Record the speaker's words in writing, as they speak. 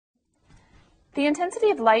The intensity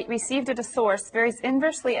of light received at a source varies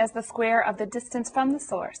inversely as the square of the distance from the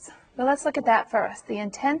source. Well, let's look at that first. The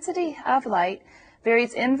intensity of light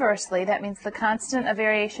varies inversely. That means the constant of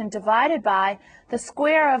variation divided by the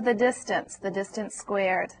square of the distance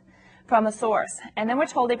squared from the source. And then we're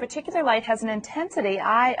told a particular light has an intensity,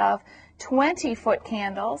 I, of 20 foot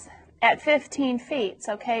candles at 15 feet,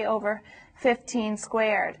 so K over 15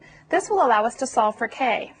 squared. This will allow us to solve for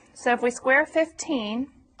K. So if we square 15,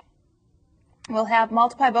 we'll have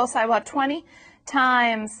multiply both sides. We'll have 20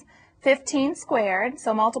 times 15 squared.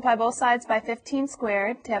 So multiply both sides by 15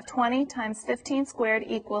 squared to have 20 times 15 squared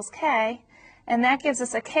equals K. And that gives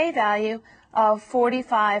us a K value of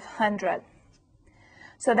 4,500.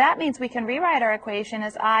 So that means we can rewrite our equation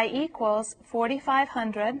as I equals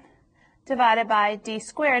 4,500 divided by d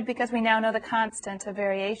squared because we now know the constant of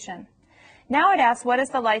variation. Now it asks what is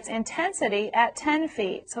the light's intensity at 10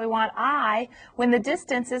 feet. So we want I when the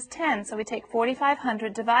distance is 10. So we take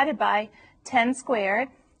 4,500 divided by 10 squared.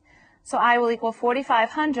 So I will equal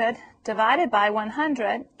 4,500 divided by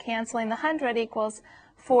 100. Canceling the 100 equals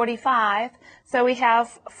 45. So we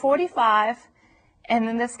have 45, and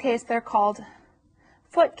in this case they're called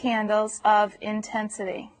foot candles of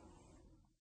intensity.